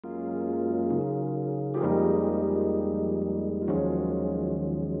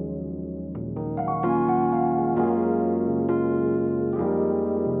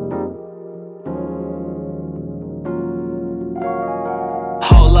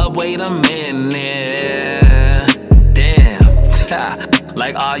up, wait a minute. Damn.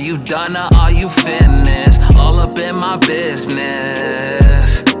 Like, are you done or are you finished? All up in my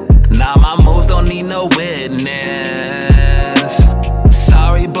business. Nah, my moves don't need no witness.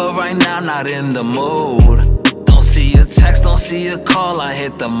 Sorry, but right now I'm not in the mood. Don't see a text, don't see a call, I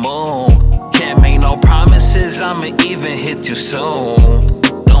hit the moon. Can't make no promises, I'ma even hit you soon.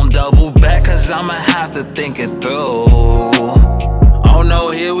 Don't double back, cause I'ma have to think it through. Oh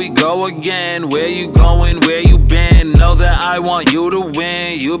no, here we go again. Where you going, where you been? Know that I want you to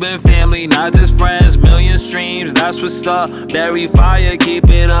win. You been family, not just friends. Million streams, that's what's up. Bury fire, keep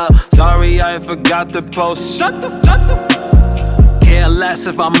it up. Sorry, I forgot to post. Shut the care less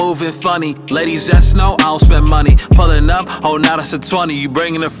if I'm moving funny. Ladies just know I don't spend money. Pulling up, oh now that's a 20. You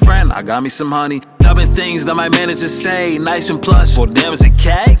bringing a friend, I got me some honey. Dubbing things that my manager say, nice and plush, well damn it's a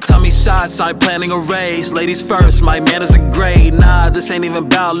cake. Tummy shots, I'm planning a race. Ladies first, my manners are great. Nah, this ain't even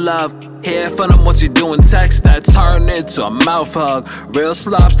about love. Hear from them what you doing, text that turn into a mouth hug. Real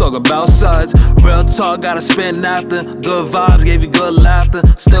slops talk about suds. Real talk gotta spin after. Good vibes gave you good laughter.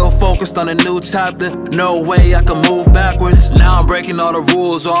 Still focused on a new chapter. No way I can move backwards. Now I'm breaking all the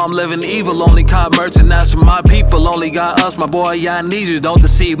rules, or I'm living evil. Only cop merchandise for my people. Only got us, my boy, yeah I need you. Don't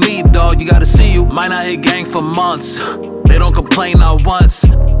deceive me, dog, you gotta see you. Might not hit gang for months. They don't complain not once.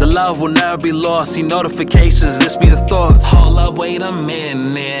 The love will never be lost. See notifications, this be the thoughts. Hold up, wait a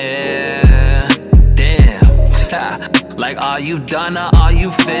minute. Damn. Like, are you done or are you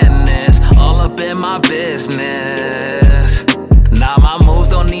finished? All up in my business. Nah, my moves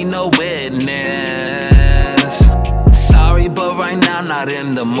don't need no witness. Sorry, but right now I'm not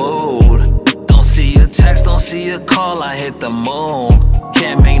in the mood. Don't see a text, don't see a call, I hit the moon.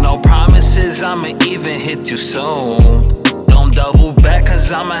 Can't make no promises, I'ma even hit you soon. Don't double back,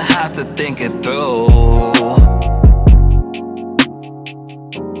 cause I'ma have to think it through.